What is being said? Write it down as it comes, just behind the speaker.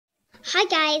Hi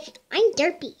guys, I'm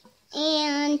Derpy,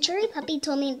 and Cherry Puppy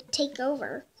told me to take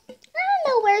over. I don't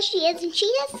know where she is, and she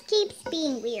just keeps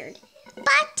being weird.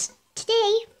 But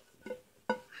today,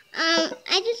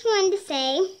 I just wanted to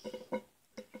say,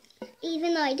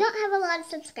 even though I don't have a lot of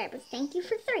subscribers, thank you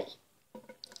for 3.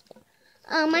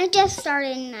 I just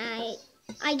started, and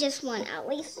I just want at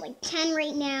least like 10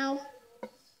 right now,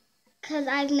 because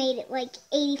I've made it like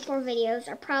 84 videos,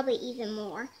 or probably even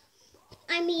more.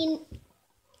 I mean,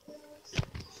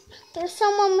 there's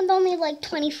someone with only like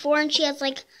 24 and she has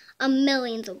like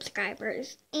 1,000,000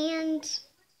 subscribers. And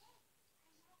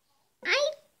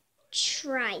I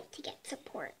tried to get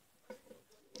support.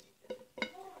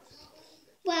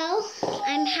 Well,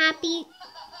 I'm happy.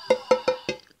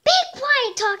 Be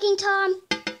quiet, Talking Tom.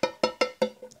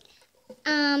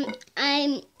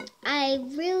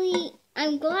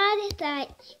 I'm glad that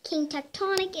King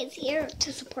Tectonic is here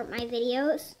to support my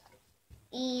videos.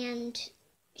 And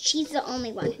she's the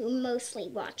only one who mostly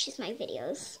watches my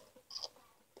videos.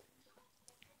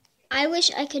 I wish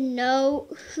I could know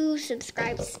who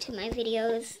subscribes to my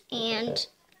videos, and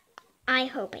I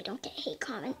hope I don't get hate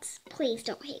comments. Please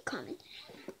don't hate comment.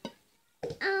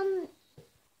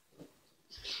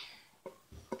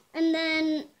 And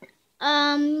then,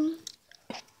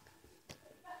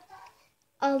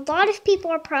 a lot of people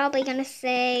are probably gonna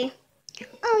say,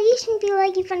 oh, you shouldn't be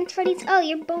liking Fun at Freddy's. Oh,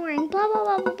 you're boring. Blah, blah,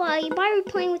 blah, blah, blah. Why are you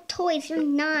playing with toys? You're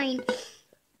 9.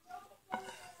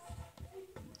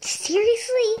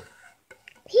 Seriously?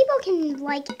 People can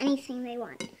like anything they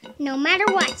want, no matter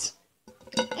what.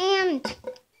 And,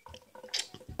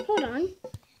 hold on.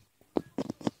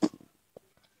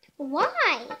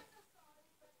 Why?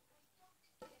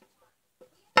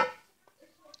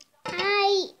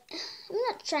 I'm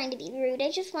not trying to be rude.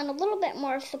 I just want a little bit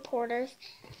more supporters.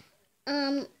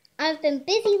 I've been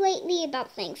busy lately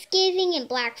about Thanksgiving and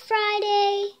Black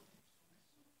Friday.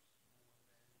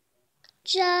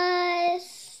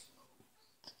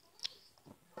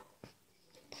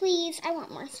 Please, I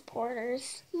want more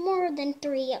supporters. More than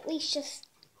 3, at least just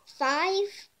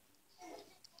 5.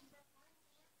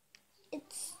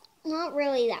 It's not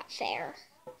really that fair.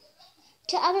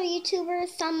 To other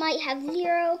YouTubers, some might have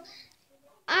 0.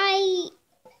 I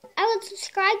would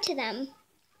subscribe to them.